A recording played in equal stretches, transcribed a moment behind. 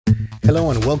Hello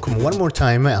and welcome one more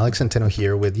time. Alex Centeno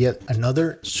here with yet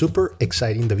another super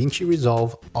exciting Davinci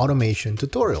Resolve automation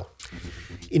tutorial.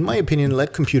 In my opinion,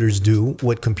 let computers do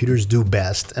what computers do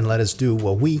best and let us do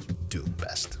what we do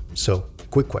best. So,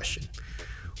 quick question.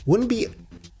 Wouldn't it be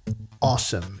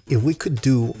awesome if we could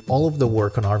do all of the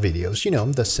work on our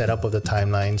videos, the setup of the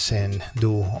timelines and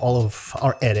do all of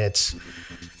our edits,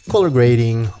 color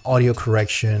grading, audio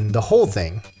correction, the whole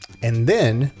thing. And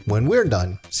then when we're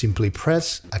done, simply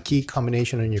press a key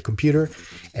combination on your computer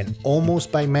and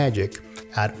almost by magic,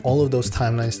 add all of those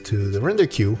timelines to the render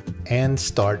queue and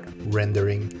start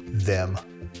rendering them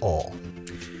all.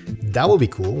 That would be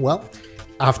cool. Well,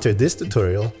 after this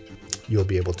tutorial, you'll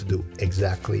be able to do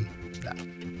exactly that.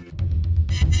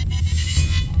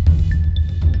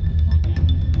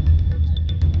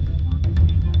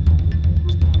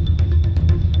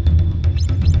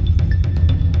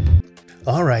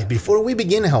 All right, before we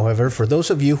begin, however, for those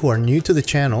of you who are new to the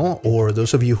channel or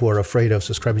those of you who are afraid of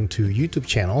subscribing to YouTube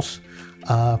channels,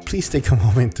 please take a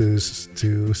moment to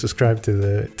subscribe to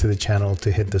the channel,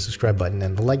 to hit the subscribe button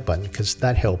and the like button, because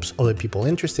that helps other people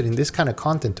interested in this kind of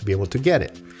content to be able to get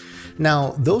it.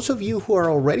 Now, those of you who are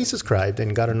already subscribed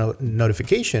and got a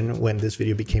notification when this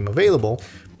video became available,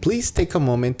 please take a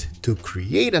moment to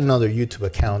create another YouTube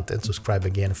account and subscribe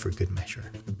again for good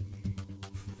measure.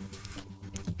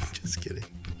 Just kidding.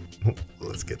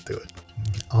 Let's get to it.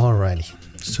 Alrighty.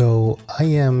 So I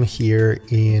am here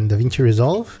in Davinci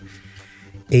Resolve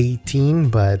 18,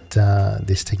 but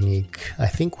this technique I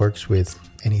think works with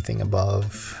anything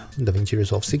above Davinci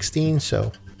Resolve 16.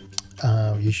 So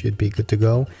you should be good to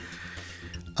go.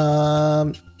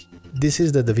 This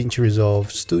is the Davinci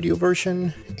Resolve Studio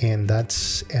version, and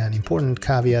that's an important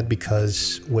caveat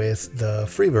because with the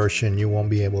free version, you won't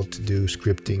be able to do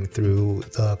scripting through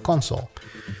the console.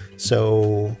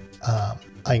 So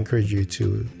I encourage you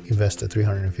to invest the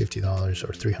 $350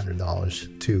 or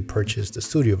 $300 to purchase the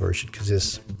studio version because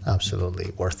it's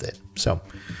absolutely worth it. So,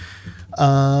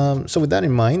 with that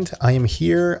in mind, I am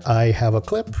here. I have a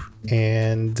clip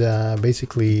and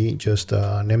basically just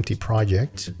an empty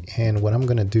project. And what I'm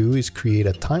going to do is create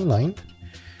a timeline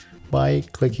by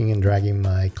clicking and dragging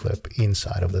my clip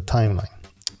inside of the timeline.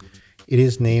 It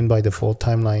is named by default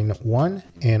timeline 1,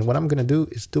 and what I'm going to do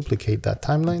is duplicate that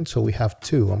timeline, so we have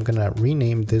 2. I'm going to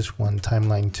rename this one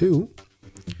timeline 2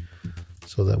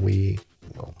 so that we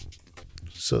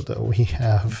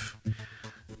have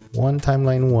one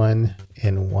timeline 1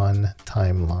 and one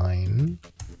timeline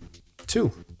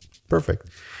 2. Perfect.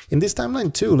 In this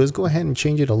timeline 2, let's go ahead and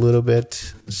change it a little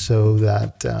bit so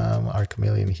that our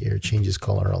chameleon here changes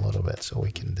color a little bit so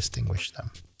we can distinguish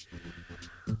them.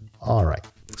 All right.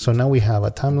 So now we have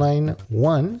a timeline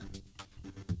 1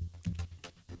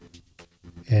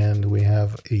 and we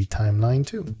have a timeline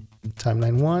 2.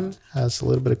 Timeline 1 has a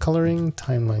little bit of coloring.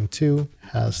 Timeline 2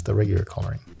 has the regular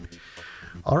coloring.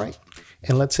 All right.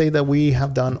 And let's say that we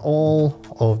have done all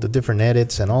of the different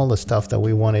edits and all the stuff that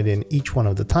we wanted in each one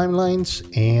of the timelines.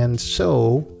 And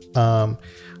so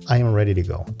I am ready to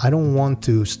go. I don't want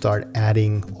to start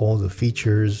adding all the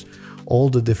features, all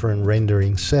the different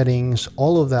rendering settings,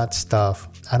 all of that stuff.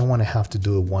 I don't want to have to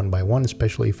do it one by one,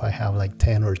 especially if I have like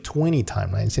 10 or 20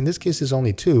 timelines. In this case, it's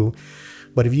only 2.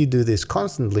 But if you do this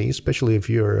constantly, especially if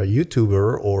you're a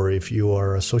YouTuber or if you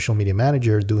are a social media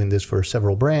manager doing this for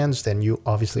several brands, then you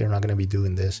obviously are not going to be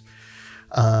doing this.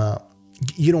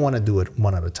 You don't want to do it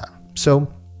one at a time. So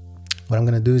what I'm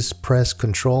going to do is press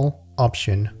Control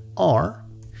Option R.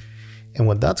 And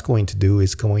what that's going to do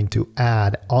is going to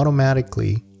add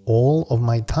automatically all of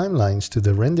my timelines to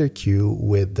the render queue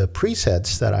with the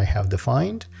presets that I have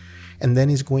defined, and then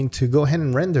it's going to go ahead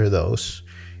and render those,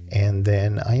 and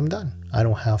then I am done. I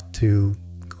don't have to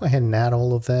go ahead and add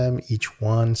all of them, each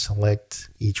one, select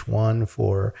each one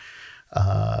for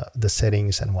the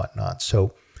settings and whatnot.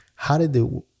 So how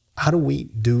do we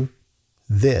do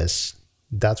this?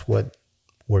 That's what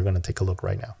we're going to take a look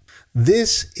right now.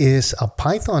 This is a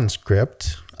Python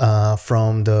script.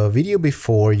 From the video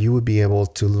before, you would be able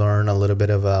to learn a little bit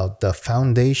about the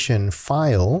foundation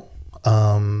file.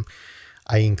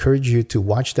 I encourage you to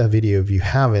watch that video if you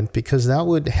haven't, because that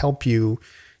would help you,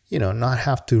 not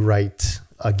have to write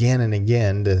again and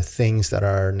again the things that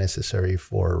are necessary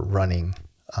for running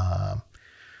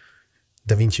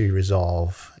Davinci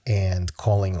Resolve and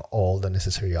calling all the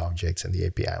necessary objects and the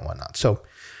API and whatnot. So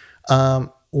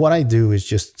what I do is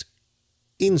just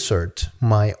insert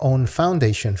my own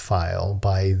foundation file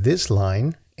by this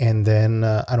line, and then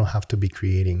I don't have to be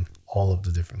creating all of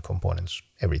the different components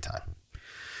every time.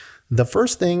 The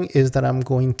first thing is that I'm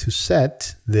going to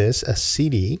set this as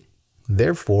CD.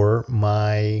 Therefore,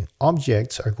 my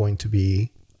objects are going to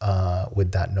be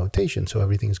with that notation. So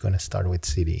everything's going to start with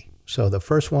CD. So the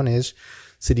first one is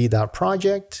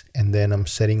cd.project, and then I'm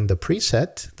setting the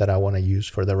preset that I want to use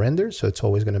for the render. So it's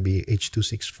always going to be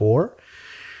H.264.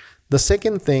 The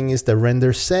second thing is the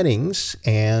render settings,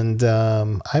 and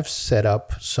I've set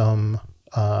up some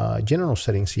general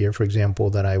settings here. For example,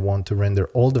 that I want to render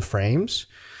all the frames,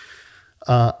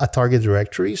 a target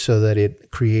directory, so that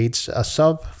it creates a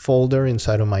subfolder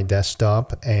inside of my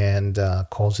desktop and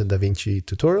calls it Davinci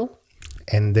tutorial,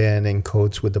 and then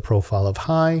encodes with the profile of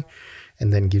high,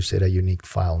 and then gives it a unique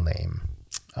file name.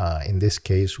 In this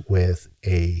case, with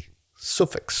a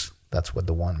suffix. That's what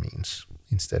the 1 means,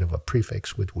 instead of a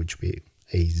prefix, which would be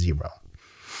a 0.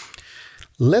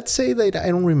 Let's say that I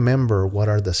don't remember what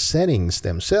are the settings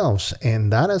themselves,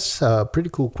 and that is a pretty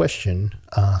cool question.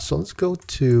 So let's go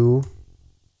to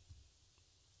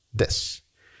this.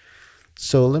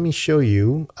 So let me show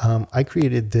you. I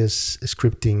created this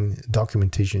scripting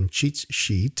documentation cheat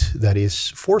sheet that is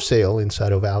for sale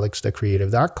inside of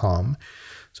AlexTheCreative.com.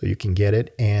 So you can get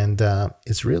it, and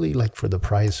it's really like for the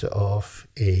price of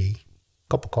a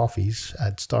cup of coffees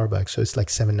at Starbucks. So it's like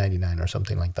 $7.99 or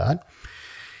something like that.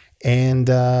 And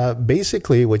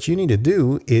basically what you need to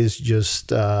do is just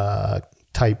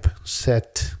type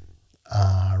set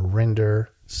render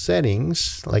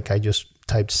settings. Like I just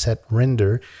typed set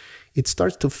render. It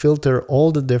starts to filter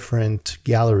all the different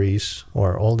galleries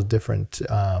or all the different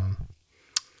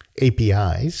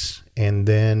APIs, and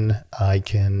then I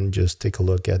can just take a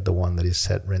look at the one that is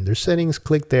set render settings,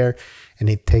 click there, and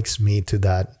it takes me to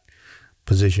that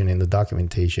position in the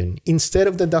documentation instead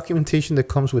of the documentation that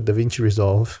comes with Davinci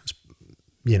Resolve.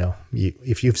 You know,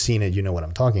 if you've seen it, you know what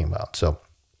I'm talking about. So,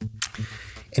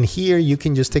 and here you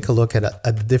can just take a look at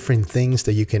the different things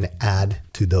that you can add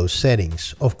to those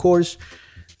settings. Of course,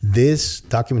 this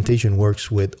documentation works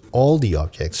with all the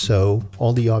objects. So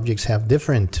all the objects have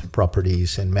different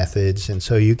properties and methods. And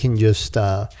so you can just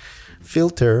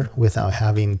filter without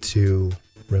having to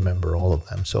remember all of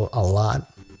them. So a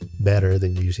lot better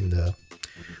than using the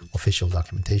official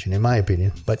documentation, in my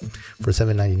opinion. But for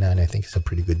 $7.99, I think it's a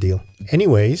pretty good deal.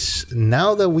 Anyways,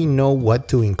 now that we know what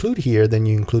to include here, then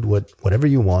you include whatever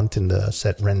you want in the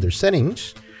set render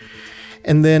settings.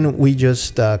 And then we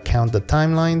just count the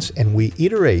timelines, and we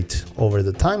iterate over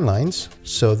the timelines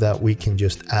so that we can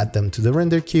just add them to the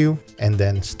render queue and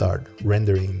then start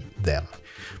rendering them.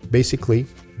 Basically,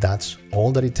 that's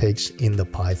all that it takes in the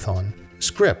Python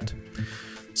script.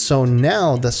 So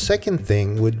now the second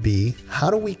thing would be, how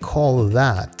do we call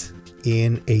that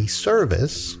in a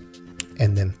service?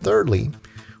 And then thirdly,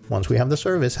 once we have the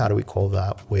service, how do we call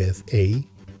that with a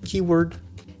keyboard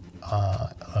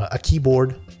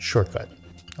shortcut?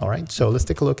 All right, so let's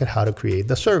take a look at how to create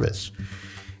the service.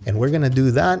 And we're gonna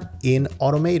do that in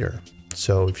Automator.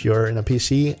 So if you're in a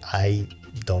PC, I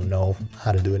don't know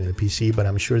how to do it in a PC, but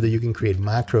I'm sure that you can create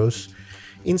macros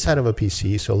inside of a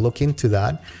PC, so look into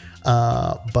that.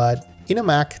 But in a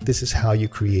Mac, this is how you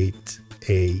create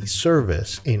a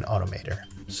service in Automator.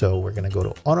 So we're gonna go to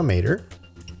Automator.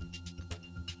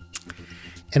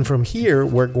 And from here,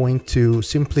 we're going to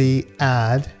simply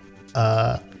add,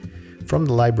 from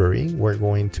the library, we're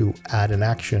going to add an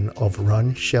action of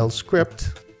run shell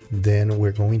script. Then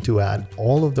we're going to add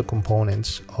all of the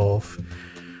components of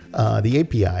the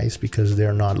APIs because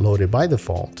they're not loaded by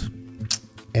default.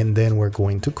 And then we're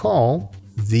going to call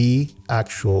the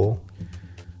actual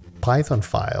Python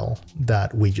file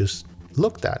that we just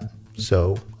looked at.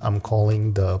 So I'm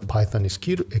calling the Python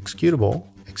executable,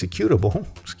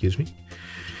 excuse me,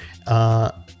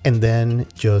 and then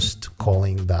just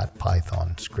calling that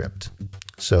Python script.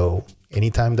 So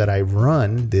anytime that I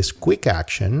run this quick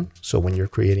action, so when you're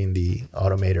creating the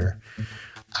Automator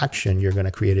action, you're going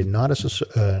to create it not as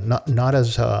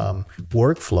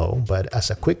workflow, but as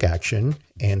a quick action.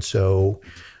 And so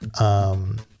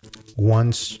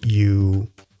once you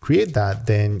create that,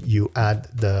 then you add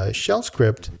the shell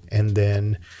script, and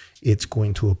then it's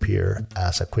going to appear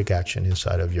as a quick action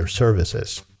inside of your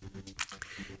services.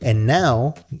 And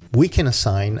now we can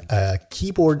assign a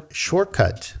keyboard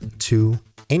shortcut to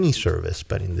any service,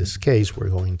 but in this case, we're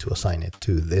going to assign it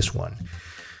to this one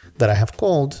that I have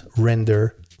called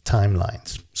render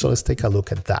timelines. So let's take a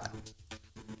look at that.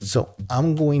 So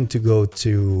I'm going to go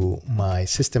to my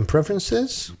system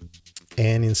preferences,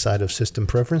 and inside of system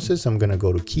preferences, I'm going to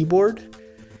go to keyboard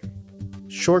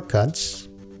shortcuts.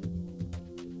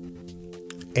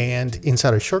 And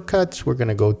inside of shortcuts, we're going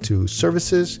to go to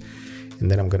services, and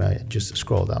then I'm going to just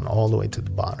scroll down all the way to the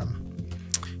bottom.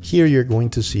 Here, you're going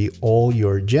to see all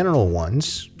your general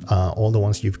ones, all the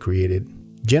ones you've created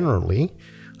generally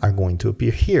are going to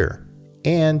appear here.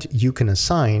 And you can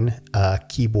assign a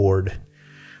keyboard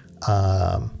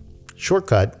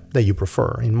shortcut that you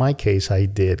prefer. In my case, I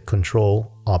did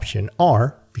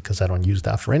Control-Option-R because I don't use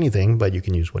that for anything, but you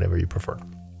can use whatever you prefer.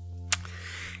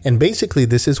 And basically,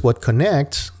 this is what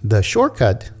connects the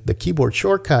shortcut, the keyboard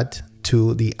shortcut,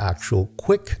 to the actual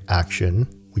quick action,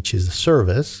 which is the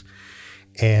service,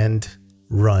 and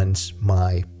runs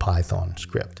my Python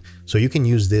script. So you can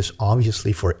use this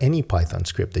obviously for any Python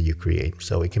script that you create.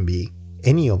 So it can be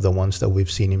any of the ones that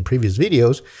we've seen in previous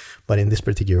videos, but in this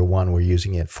particular one, we're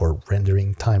using it for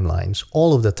rendering timelines,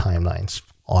 all of the timelines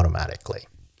automatically.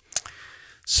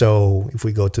 So if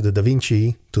we go to the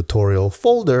Davinci tutorial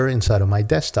folder inside of my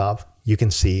desktop, you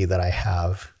can see that I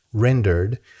have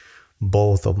rendered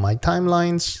both of my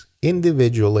timelines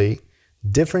individually,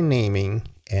 different naming,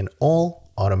 and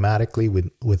all automatically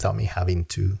without me having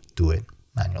to do it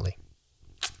manually.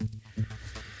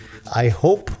 I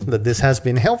hope that this has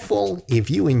been helpful. If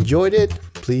you enjoyed it,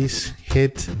 please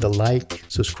hit the like,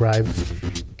 subscribe,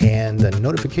 and the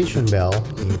notification bell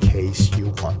in case you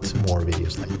want more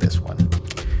videos like this one.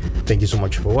 Thank you so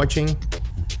much for watching.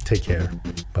 Take care.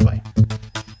 Bye-bye.